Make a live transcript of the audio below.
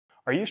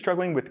Are you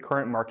struggling with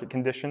current market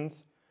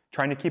conditions,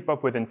 trying to keep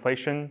up with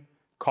inflation,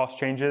 cost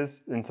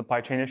changes, and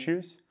supply chain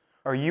issues?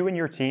 Are you and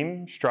your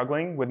team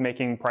struggling with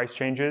making price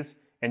changes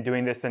and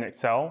doing this in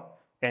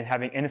Excel and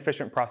having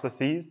inefficient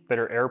processes that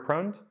are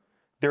error-prone?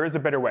 There is a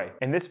better way.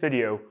 In this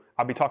video,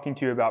 I'll be talking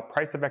to you about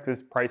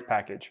Pricefx's Price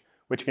Package,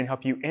 which can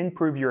help you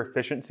improve your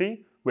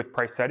efficiency with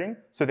price setting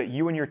so that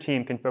you and your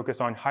team can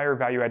focus on higher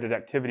value-added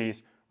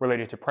activities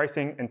related to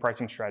pricing and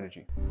pricing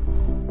strategy.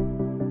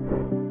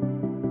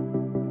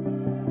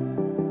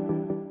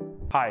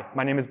 Hi,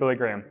 my name is Billy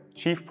Graham,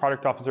 Chief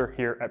Product Officer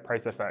here at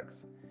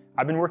Pricefx.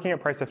 I've been working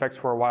at Pricefx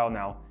for a while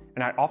now,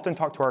 and I often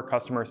talk to our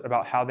customers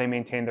about how they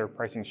maintain their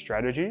pricing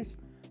strategies,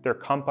 their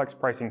complex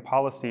pricing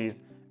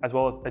policies, as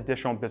well as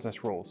additional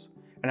business rules.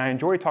 And I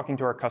enjoy talking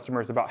to our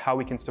customers about how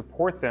we can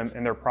support them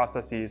in their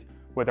processes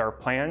with our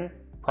plan,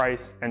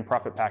 price, and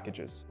profit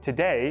packages.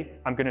 Today,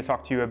 I'm going to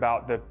talk to you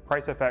about the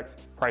Pricefx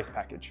Price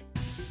Package.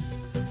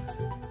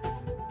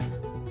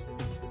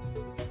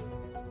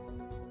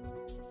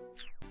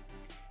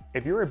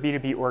 If you're a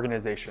B2B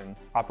organization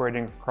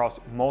operating across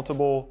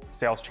multiple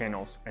sales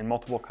channels in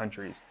multiple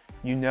countries,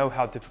 you know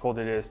how difficult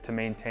it is to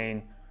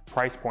maintain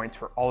price points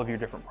for all of your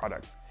different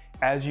products.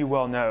 As you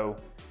well know,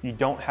 you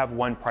don't have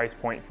one price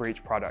point for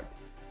each product.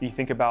 You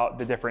think about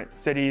the different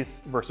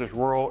cities versus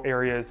rural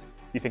areas,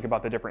 you think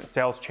about the different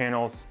sales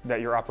channels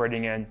that you're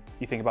operating in,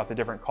 you think about the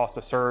different cost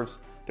to serves.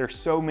 There's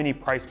so many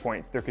price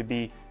points. There could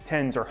be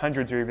tens or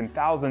hundreds or even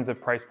thousands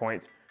of price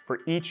points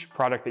for each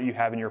product that you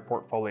have in your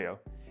portfolio.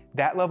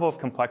 That level of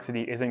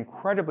complexity is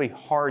incredibly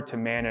hard to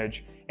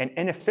manage and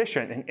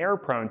inefficient and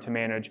error-prone to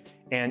manage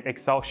in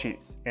Excel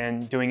sheets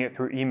and doing it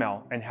through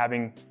email and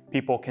having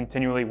people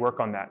continually work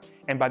on that.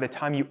 And by the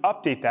time you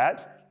update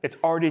that, it's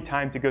already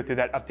time to go through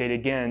that update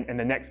again in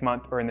the next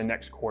month or in the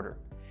next quarter.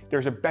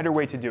 There's a better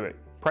way to do it.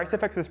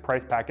 Pricefx's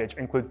price package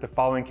includes the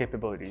following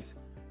capabilities: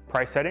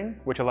 price setting,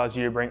 which allows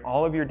you to bring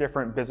all of your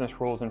different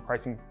business rules and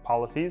pricing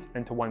policies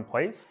into one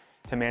place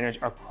to manage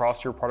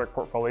across your product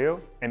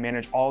portfolio and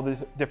manage all the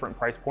different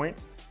price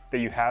points that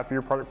you have for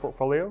your product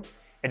portfolio.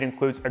 It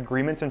includes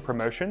agreements and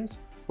promotions,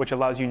 which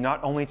allows you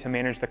not only to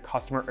manage the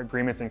customer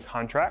agreements and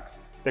contracts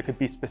that could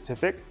be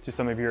specific to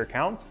some of your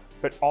accounts,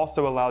 but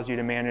also allows you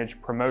to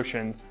manage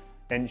promotions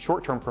and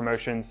short-term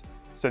promotions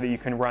so that you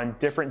can run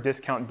different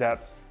discount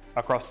depths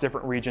across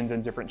different regions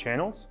and different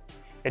channels.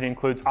 It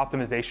includes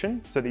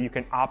optimization so that you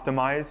can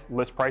optimize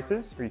list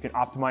prices or you can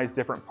optimize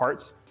different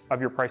parts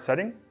of your price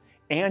setting.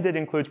 And it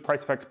includes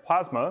Pricefx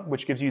Plasma,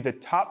 which gives you the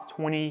top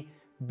 20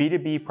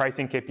 B2B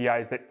pricing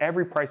KPIs that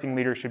every pricing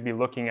leader should be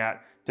looking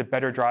at to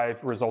better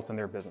drive results in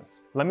their business.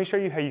 Let me show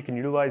you how you can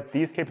utilize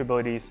these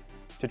capabilities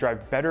to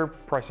drive better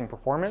pricing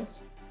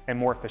performance and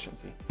more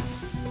efficiency.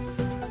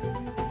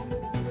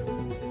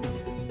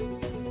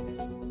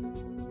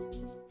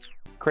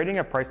 Creating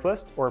a price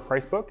list or a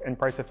price book in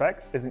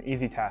Pricefx is an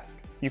easy task.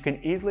 You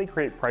can easily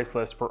create price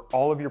lists for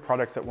all of your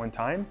products at one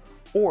time,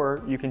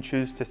 or you can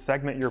choose to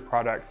segment your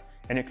products,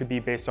 and it could be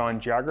based on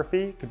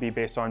geography, it could be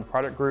based on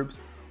product groups,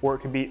 or it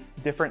could be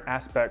different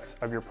aspects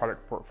of your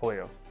product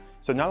portfolio.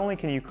 So not only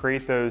can you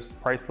create those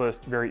price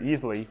lists very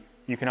easily,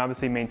 you can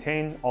obviously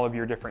maintain all of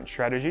your different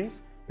strategies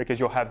because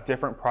you'll have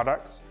different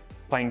products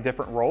playing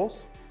different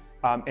roles.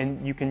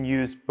 And you can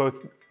use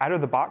both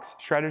out-of-the-box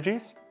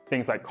strategies,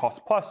 things like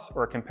cost plus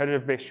or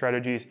competitive-based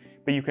strategies,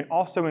 but you can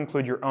also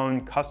include your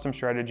own custom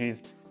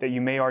strategies that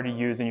you may already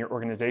use in your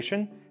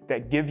organization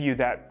that give you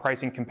that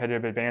pricing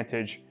competitive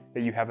advantage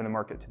that you have in the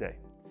market today.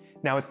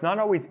 Now, it's not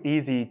always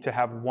easy to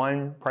have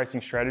one pricing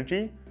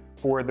strategy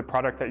for the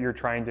product that you're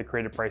trying to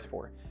create a price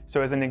for.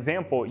 So as an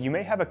example, you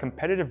may have a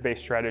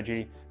competitive-based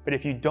strategy, but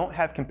if you don't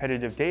have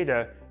competitive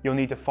data, you'll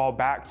need to fall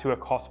back to a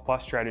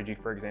cost-plus strategy,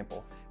 for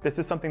example. This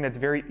is something that's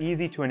very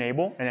easy to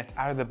enable, and it's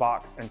out of the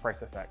box in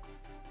Pricefx.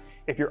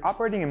 If you're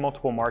operating in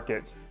multiple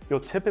markets, you'll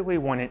typically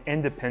want an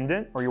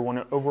independent or you'll want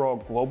an overall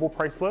global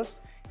price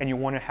list, and you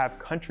want to have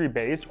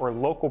country-based or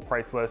local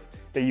price lists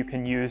that you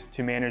can use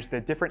to manage the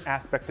different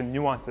aspects and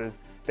nuances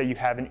that you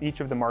have in each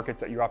of the markets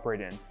that you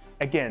operate in.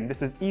 Again,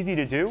 this is easy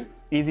to do,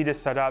 easy to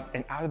set up,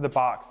 and out of the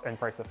box in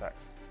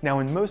Pricefx. Now,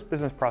 in most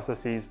business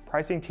processes,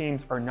 pricing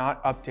teams are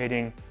not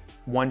updating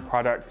one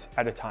product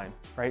at a time,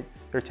 right?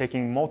 They're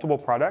taking multiple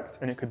products,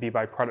 and it could be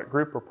by product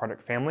group or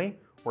product family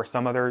or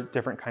some other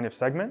different kind of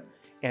segment,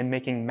 and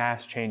making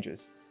mass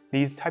changes.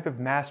 These type of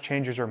mass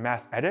changes or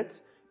mass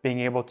edits,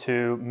 being able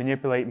to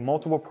manipulate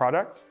multiple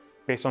products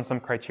based on some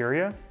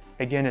criteria,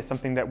 again, is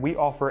something that we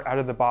offer out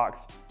of the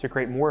box to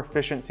create more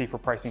efficiency for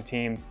pricing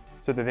teams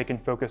so that they can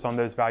focus on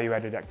those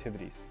value-added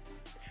activities.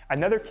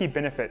 Another key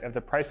benefit of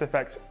the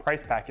Pricefx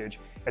Price Package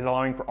is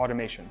allowing for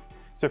automation.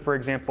 So for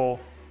example,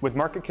 with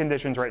market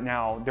conditions right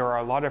now, there are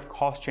a lot of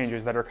cost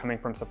changes that are coming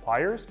from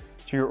suppliers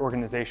to your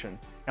organization.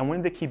 And one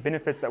of the key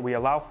benefits that we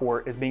allow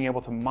for is being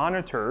able to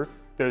monitor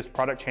those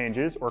product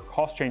changes or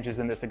cost changes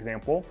in this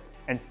example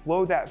and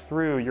flow that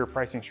through your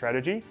pricing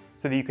strategy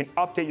so that you can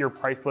update your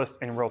price lists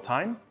in real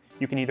time.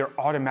 You can either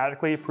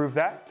automatically approve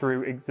that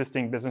through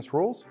existing business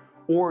rules,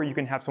 or you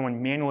can have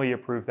someone manually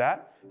approve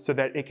that so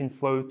that it can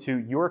flow to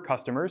your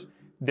customers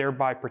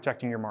thereby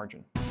protecting your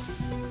margin.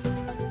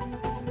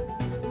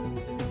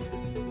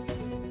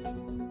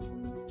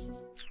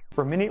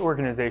 For many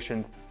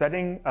organizations,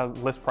 setting a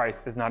list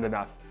price is not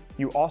enough.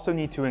 You also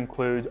need to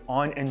include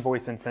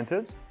on-invoice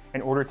incentives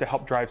in order to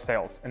help drive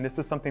sales. And this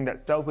is something that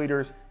sales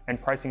leaders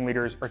and pricing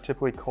leaders are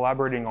typically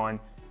collaborating on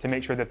to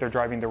make sure that they're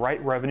driving the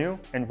right revenue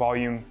and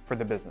volume for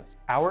the business.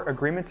 Our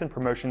agreements and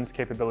promotions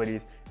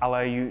capabilities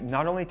allow you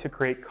not only to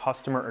create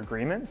customer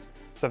agreements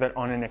so that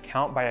on an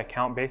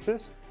account-by-account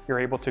basis, you're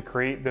able to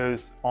create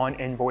those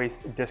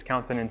on-invoice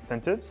discounts and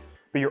incentives,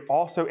 but you're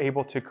also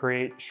able to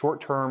create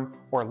short-term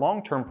or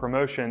long-term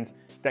promotions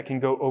that can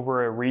go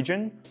over a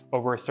region,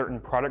 over a certain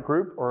product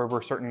group, or over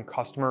a certain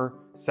customer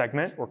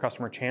segment or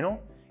customer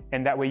channel.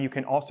 And that way you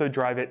can also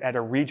drive it at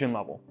a region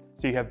level.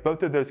 So you have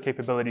both of those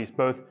capabilities,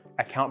 both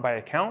account by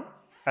account,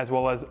 as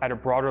well as at a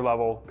broader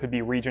level, could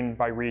be region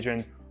by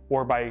region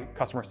or by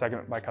customer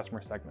segment by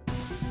customer segment.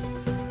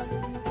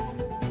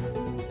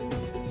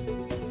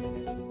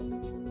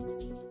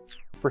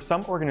 For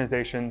some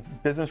organizations,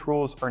 business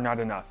rules are not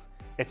enough.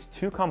 It's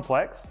too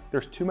complex,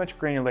 there's too much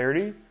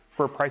granularity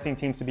for pricing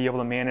teams to be able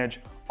to manage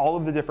all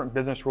of the different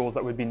business rules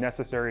that would be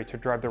necessary to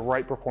drive the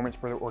right performance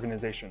for the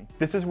organization.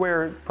 This is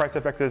where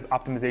Pricefx's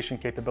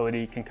optimization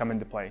capability can come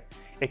into play.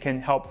 It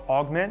can help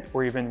augment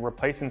or even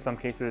replace in some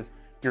cases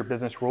your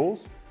business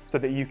rules so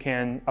that you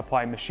can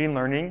apply machine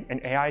learning and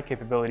AI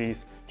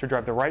capabilities to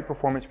drive the right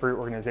performance for your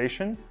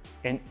organization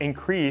and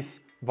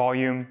increase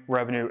volume,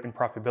 revenue, and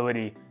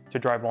profitability to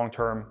drive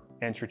long-term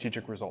and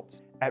strategic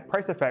results. At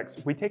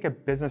Pricefx, we take a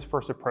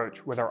business-first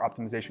approach with our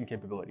optimization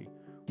capability.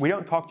 We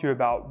don't talk to you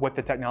about what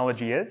the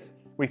technology is.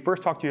 We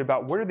first talk to you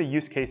about what are the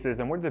use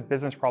cases and what are the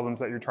business problems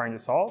that you're trying to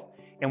solve,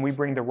 and we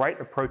bring the right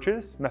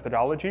approaches,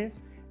 methodologies,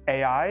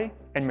 AI,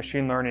 and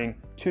machine learning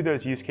to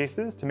those use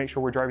cases to make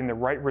sure we're driving the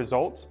right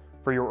results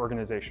for your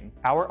organization.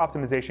 Our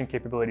optimization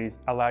capabilities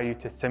allow you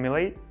to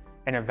simulate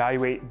and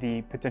evaluate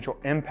the potential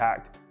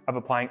impact of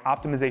applying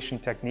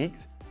optimization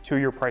techniques to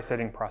your price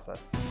setting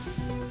process.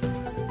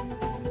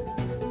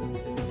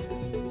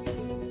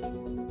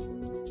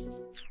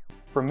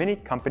 For many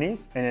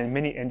companies and in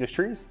many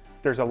industries,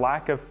 there's a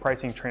lack of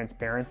pricing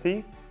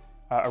transparency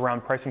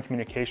around pricing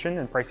communication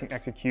and pricing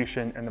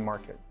execution in the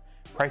market.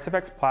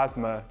 Pricefx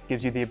Plasma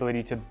gives you the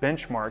ability to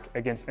benchmark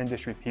against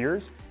industry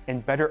peers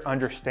and better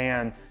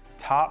understand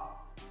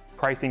top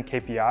pricing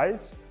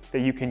KPIs that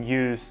you can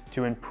use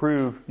to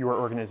improve your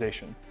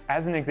organization.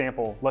 As an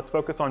example, let's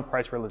focus on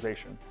price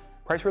realization.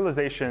 Price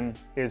realization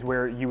is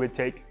where you would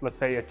take, let's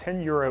say, a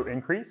 10 euro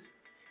increase,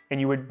 and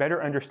you would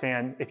better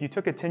understand if you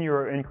took a 10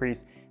 euro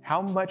increase,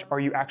 how much are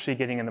you actually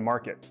getting in the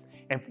market?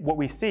 And what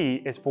we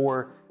see is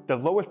for the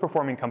lowest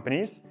performing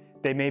companies,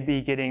 they may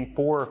be getting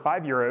 4 or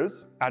 5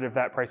 euros out of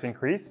that price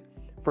increase.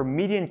 For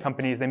median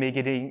companies, they may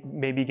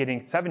be getting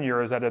 7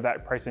 euros out of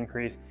that price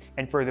increase.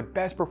 And for the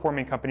best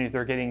performing companies,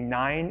 they're getting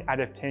 9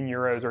 out of 10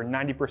 euros or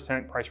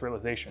 90% price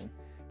realization.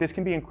 This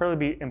can be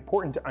incredibly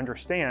important to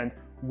understand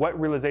what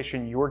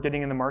realization you're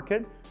getting in the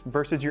market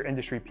versus your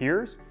industry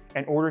peers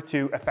in order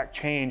to affect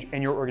change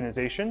in your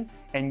organization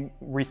and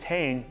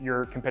retain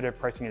your competitive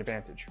pricing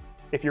advantage.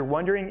 If you're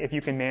wondering if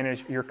you can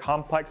manage your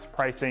complex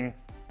pricing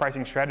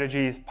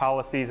strategies,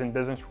 policies, and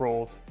business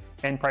rules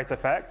in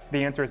Pricefx,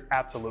 the answer is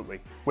absolutely.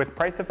 With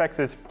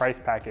Pricefx's price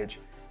package,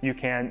 you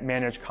can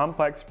manage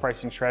complex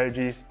pricing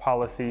strategies,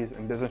 policies,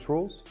 and business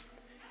rules.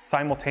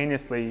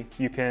 Simultaneously,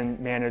 you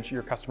can manage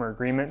your customer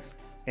agreements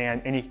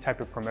and any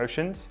type of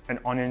promotions and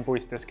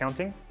on-invoice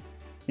discounting.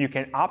 You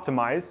can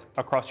optimize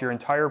across your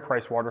entire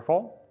price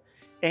waterfall,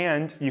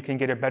 and you can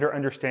get a better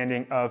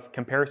understanding of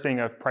comparison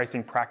of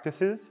pricing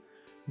practices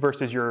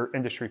versus your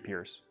industry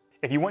peers.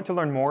 If you want to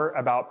learn more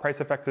about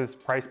Pricefx's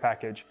price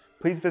package,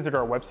 please visit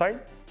our website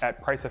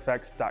at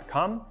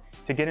pricefx.com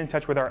to get in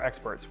touch with our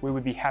experts. We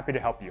would be happy to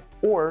help you.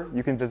 Or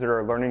you can visit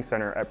our learning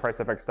center at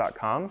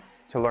pricefx.com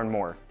to learn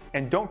more.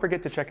 And don't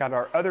forget to check out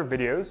our other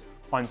videos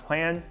on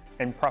plan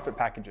and profit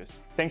packages.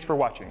 Thanks for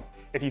watching.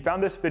 If you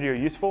found this video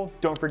useful,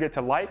 don't forget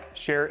to like,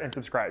 share, and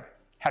subscribe.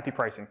 Happy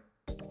pricing.